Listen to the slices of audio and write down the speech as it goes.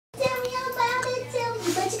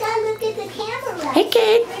Hey,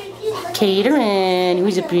 kid. Caderyn,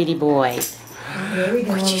 who's a pretty boy.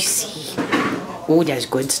 What'd you see? Oh, that's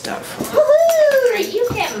good stuff. Woohoo! Are you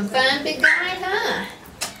having fun, big guy, huh?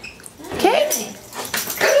 Kate?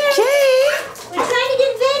 Kate? We're trying to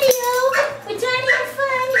get video. We're trying to have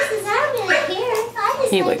fun. He says, I don't really care.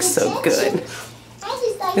 He looks so good.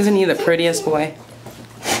 Isn't he the prettiest boy?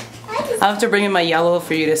 I'll have to bring in my yellow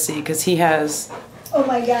for you to see because he has... Oh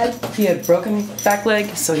my God. He had broken back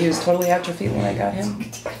leg, so he was totally atrophied when I got him.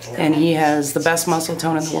 And he has the best muscle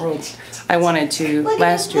tone in the world. I wanted to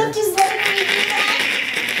last year. Oh, it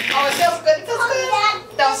feels good. It feels good.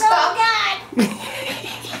 Don't stop.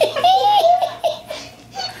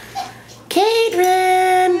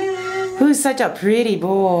 Caderyn! Who's such a pretty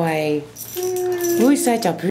boy? Who's such a pretty